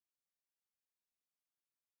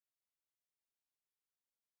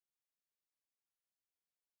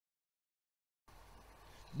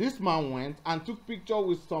This man went and took picture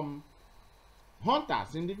with some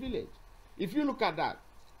hunters in the village. If you look at that,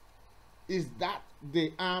 is that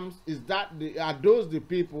the arms? Is that the, are those the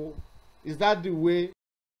people? Is that the way?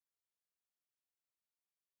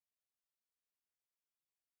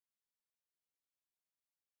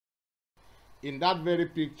 In that very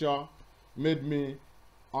picture made me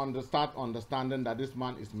start understanding that this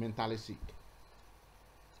man is mentally sick.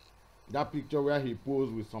 That picture where he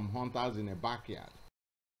posed with some hunters in a backyard.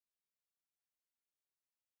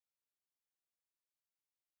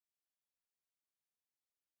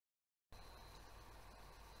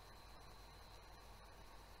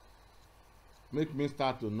 Make me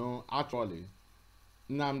start to know actually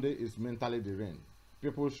Nnamdi is mentally deranged.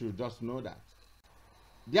 People should just know that.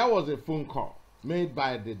 There was a phone call made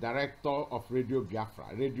by the director of Radio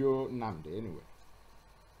Biafra, Radio Nnamdi anyway.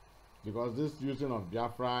 Because this using of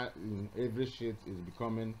Biafra in every shit is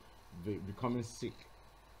becoming sick.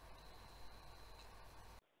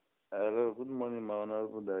 Hello, good morning, my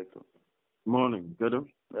honorable director. Morning, good.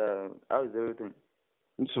 How is everything?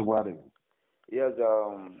 It's a wedding. Yes,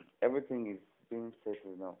 everything is being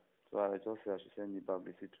settled now. So I just said I should send you back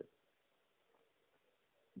the secret.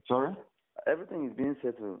 Sorry? Everything is being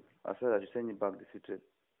settled. I said I should send you back the secret.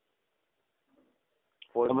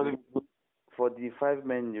 For the 5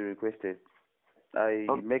 men you requested, I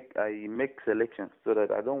make selections so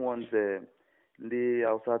that I don't want the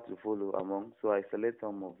outside to follow among. So I select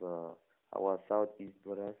some of our southeast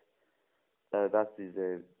brothers. That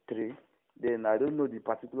is 3. Then I don't know the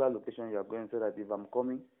particular location you are going, so that if I'm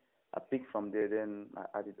coming, I pick from there, then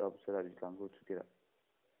I add it up so that it can go together.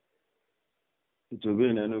 It will be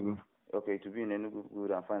in Enugu. Okay, it will be in Enugu.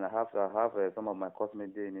 Good and fine. I have some of my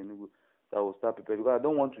classmates there in Enugu that will start preparing, because I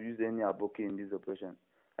don't want to use any aboki in this operation.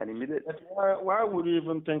 And immediately, why would you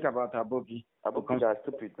even think about aboki? Aboki are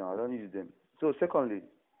stupid now. I don't use them. So secondly,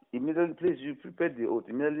 immediately, please, you prepare the oath.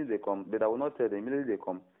 Immediately they come, but I will not tell them. Immediately they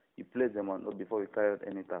come, you place them on oath before we carry out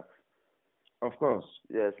any tax. Of course.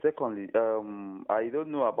 Yes. Secondly, I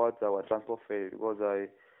don't know about our transport fare, because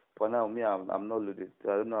for now, I'm not loaded.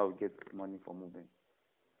 So I don't know how we get money for moving.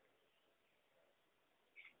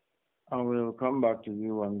 I will come back to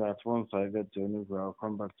you on that. Once I get to Enugu, I'll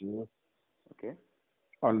come back to you. Okay.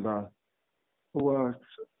 On the words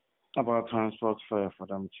about transport fare for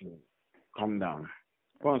them to come down.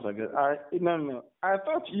 Once I get, no. I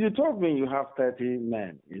thought you told me you have 30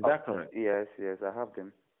 men. Is that correct? Yes, I have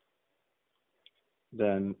them.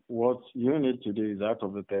 Then what you need to do is, out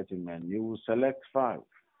of the 30 men, you will select 5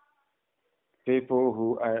 people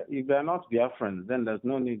who are, if they're not Biafrans, then there's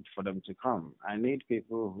no need for them to come. I need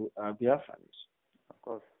people who are Biafrans. Of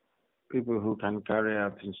course. People who can carry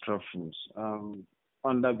out instructions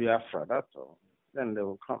under Biafra, that's all. Then they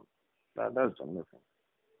will come. That's the only thing.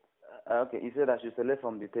 Okay, you said I should select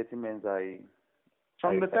from the 30 men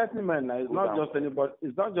From the 30 men, it's not just anybody.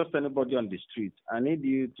 It's not just anybody on the street. I need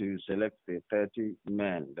you to select the 30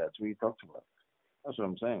 men that we talked about. That's what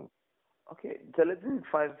I'm saying. Okay, selecting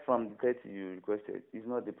 5 from the 30 you requested is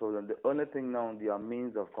not the problem. The only thing now, their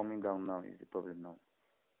means of coming down now is the problem now.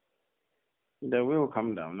 They will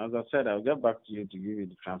come down. As I said, I'll get back to you to give you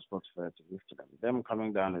the transport fare to give to them. Them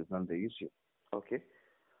coming down is not the issue. Okay.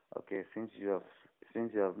 Since you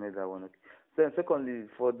have made that one. Okay. Then secondly,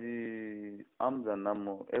 for the arms and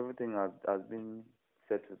ammo, everything has been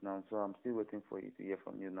settled now. So I'm still waiting for you to hear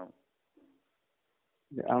from you now.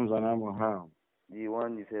 The arms and ammo, how? The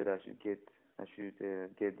one you said I should get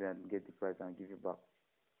the price and give you back.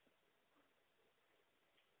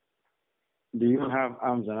 Do you have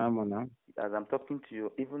arms and ammo now? As I'm talking to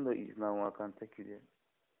you, even though it's now, I can take you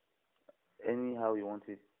there. Anyhow you want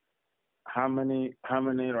it. How many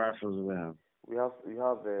rifles do we have? We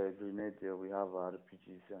have a grenade there. We have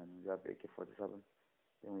RPGs and we have AK-47.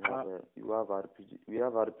 Then we have RPG. We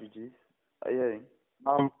have RPGs. Are you hearing?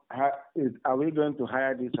 Are we going to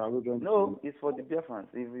hire this? Or are we going No, it's for the Biafrans.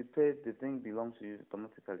 If we pay, the thing belongs to you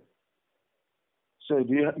automatically. So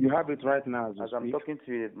do you have it right now? As I'm talking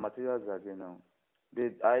to you, the materials are there now.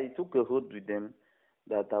 I took a oath with them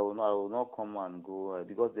that I will not come and go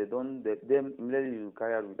because them immediately you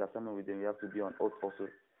carry out with assignment with them, you have to be on oath also.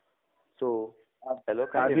 So hello,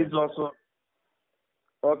 can you also?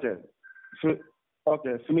 Okay.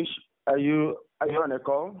 Okay, finish. Are you on a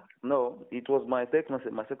call? No, it was my text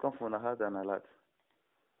message. My second phone, I had an alert.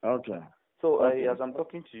 Okay. So as I'm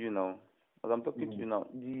talking to you now,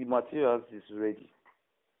 the materials is ready.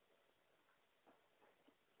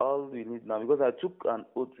 All we need now, because I took an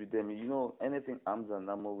oath with them. You know, anything arms and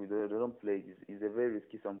ammo, they don't play. It's a very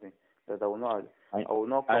risky something that I will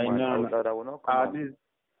not come.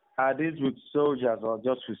 Are these with soldiers or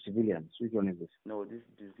just with civilians? Which one is this? No, this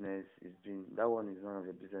business is being, that one is none of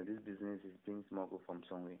the business. This business is being smuggled from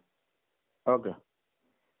somewhere. Okay.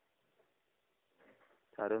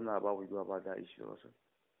 So I don't know about what we do about that issue also.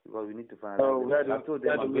 Because we need to find out. Oh, I told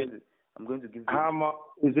them I'm going to give them. How much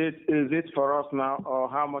is it for us now, or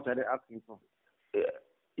how much are they asking for?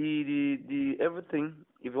 The everything.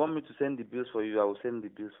 If you want me to send the bills for you, I will send the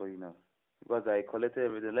bills for you now. Because I collected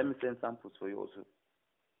everything. Let me send samples for you also.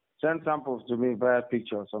 Send samples to me via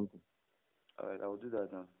picture or something. All right, I will do that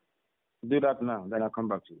now. Do that now, then I'll come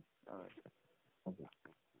back to you. All right. Okay.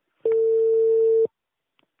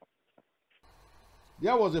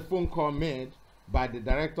 There was a phone call made by the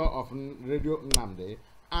director of Radio Nnamdi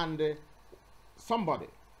and somebody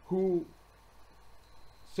who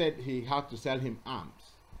said he had to sell him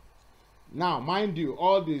arms. Now, mind you,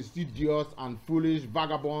 all these idiots and foolish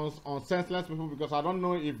vagabonds on senseless people, because I don't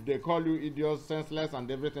know if they call you idiots, senseless and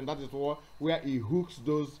everything, that is where he hooks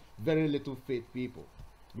those very little faith people,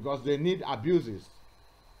 because they need abuses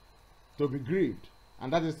to be grieved,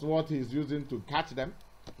 and that is what he's using to catch them.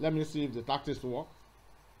 Let me see if the tactics work.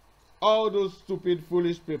 All those stupid,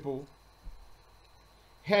 foolish people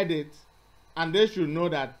heard it, and they should know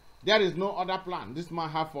that there is no other plan this man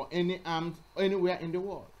have for any arms anywhere in the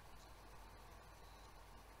world.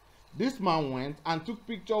 This man went and took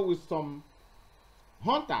picture with some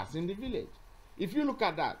hunters in the village. If you look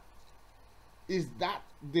at that, is that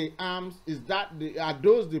the arms? Are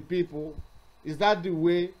those the people? Is that the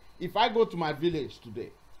way? If I go to my village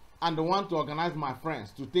today and I want to organize my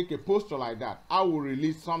friends to take a posture like that, I will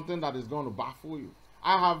release something that is going to baffle you.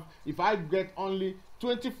 If I get only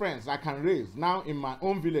 20 friends I can raise now in my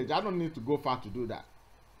own village, I don't need to go far to do that.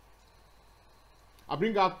 I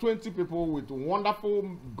bring out 20 people with wonderful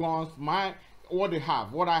guns,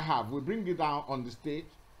 what I have. We bring it down on the stage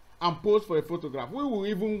and pose for a photograph. We will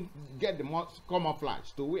even get the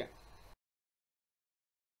camouflage to wear.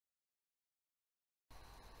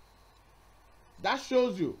 That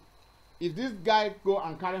shows you, if this guy go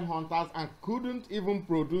and carry hunters and couldn't even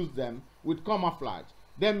produce them with camouflage,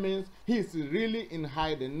 that means he's really in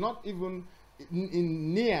hiding, not even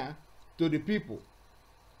near to the people,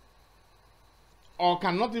 or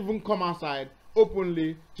cannot even come outside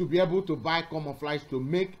openly to be able to buy camouflage to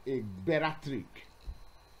make a better trick.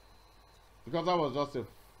 Because that was just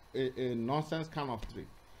a nonsense kind of trick.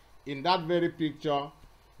 In that very picture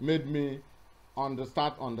made me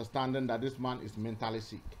start understanding that this man is mentally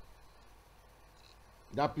sick.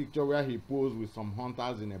 That picture where he posed with some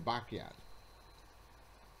hunters in a backyard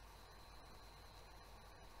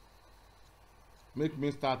make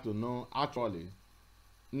me start to know, actually,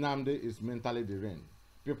 Nnamdi is mentally deranged.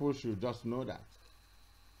 People should just know that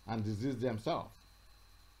and disease themselves.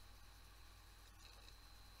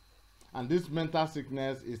 And this mental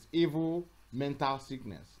sickness is evil mental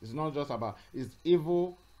sickness. It's not just about, it's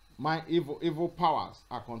evil, evil powers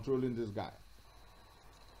are controlling this guy.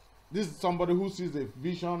 This is somebody who sees a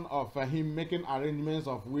vision of him making arrangements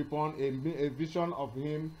of weapons, a vision of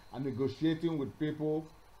him and negotiating with people,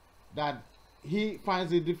 that he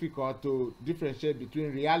finds it difficult to differentiate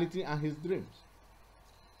between reality and his dreams.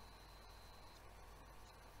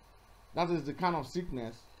 That is the kind of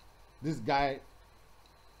sickness this guy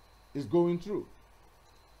is going through.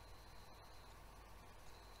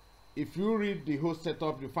 If you read the whole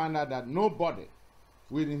setup, you find out that nobody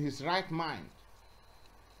within his right mind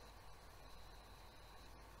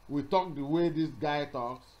will talk the way this guy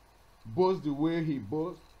talks, boast the way he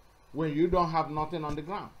boasts, when you don't have nothing on the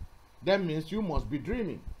ground. That means you must be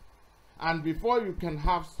dreaming. And before you can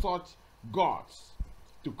have such guts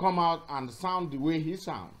to come out and sound the way he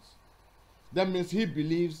sounds, that means he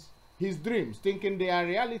believes his dreams, thinking they are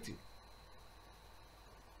reality.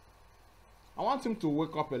 I want him to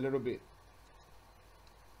wake up a little bit.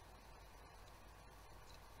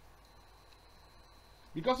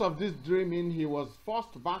 Because of this dreaming, he was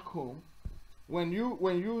forced back home. When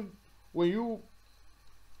you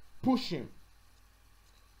push him,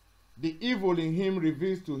 the evil in him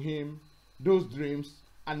reveals to him those dreams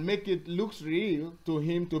and make it looks real to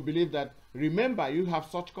him to believe that, remember, you have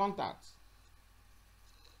such contacts.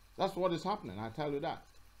 That's what is happening, I tell you that.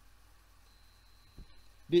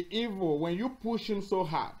 The evil, when you push him so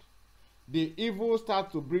hard, the evil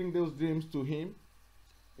starts to bring those dreams to him.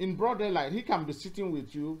 In broad daylight, he can be sitting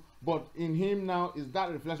with you, but in him now is that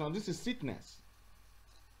reflection. This is sickness.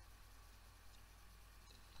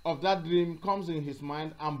 Of that dream comes in his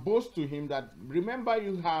mind and boasts to him that, remember,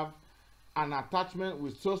 you have an attachment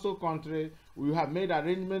with so-so country, you have made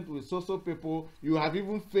arrangement with so-so people, you have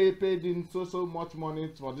even paid in so much money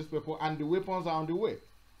for these people, and the weapons are on the way.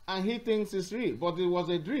 and he thinks it's real, but it was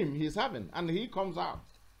a dream he's having, and he comes out.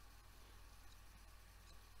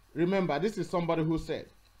 Remember, this is somebody who said.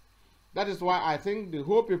 That is why I think the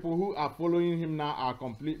whole people who are following him now are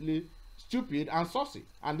completely stupid and saucy.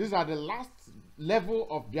 And these are the last level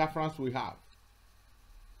of Biafrans we have.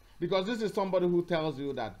 Because this is somebody who tells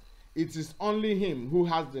you that it is only him who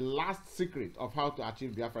has the last secret of how to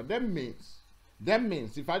achieve Biafra. That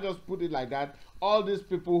means, if I just put it like that, all these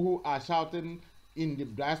people who are shouting in the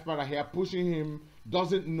diaspora here, pushing him,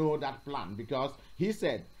 doesn't know that plan. Because he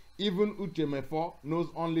said, even Uchemefo knows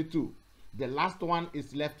only two. The last one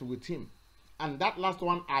is left with him. And that last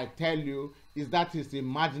one, I tell you, is that his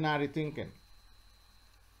imaginary thinking.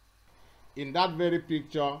 In that very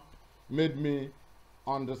picture, made me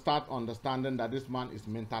start understanding that this man is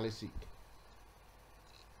mentally sick.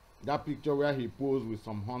 That picture where he posed with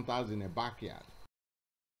some hunters in a backyard.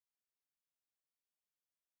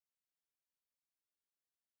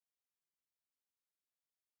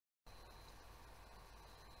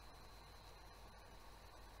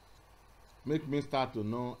 Make me start to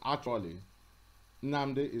know, actually,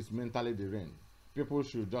 Nnamdi is mentally deranged. People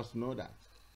should just know that.